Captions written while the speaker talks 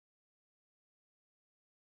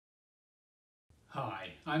Hi,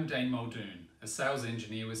 I'm Dane Muldoon, a sales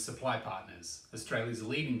engineer with Supply Partners, Australia's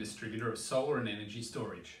leading distributor of solar and energy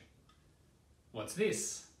storage. What's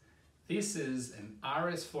this? This is an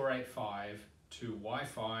RS485 to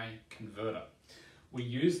Wi-Fi converter. We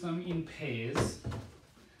use them in pairs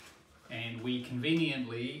and we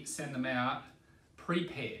conveniently send them out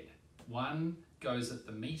pre-paired. One goes at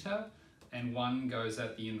the meter and one goes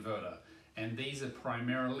at the inverter. And these are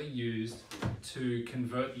primarily used to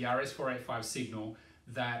convert the RS485 signal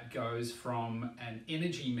that goes from an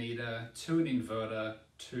energy meter to an inverter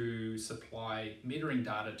to supply metering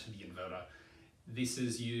data to the inverter. This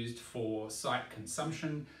is used for site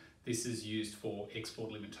consumption. This is used for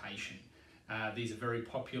export limitation. These are very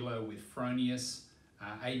popular with Fronius,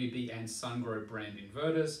 ABB and Sungrow brand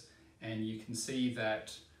inverters. And you can see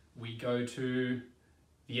that we go to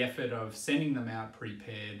the effort of sending them out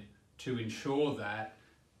pre-paired to ensure that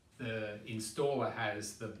the installer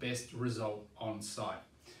has the best result on site.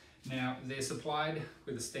 Now, they're supplied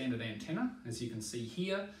with a standard antenna, as you can see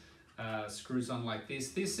here, screws on like this.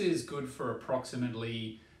 This is good for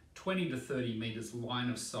approximately 20 to 30 meters line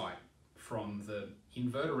of sight from the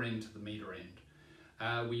inverter end to the meter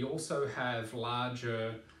end. We also have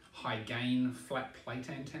larger high gain flat plate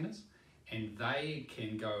antennas, and they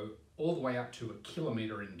can go all the way up to 1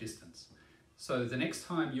 kilometer in distance. So the next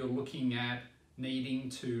time you're looking at needing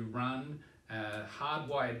to run a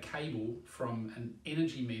hardwired cable from an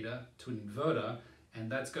energy meter to an inverter,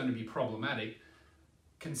 and that's going to be problematic,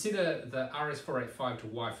 consider the RS485 to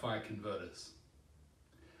Wi-Fi converters.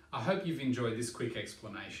 I hope you've enjoyed this quick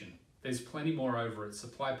explanation. There's plenty more over at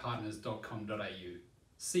supplypartners.com.au.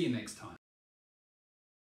 See you next time.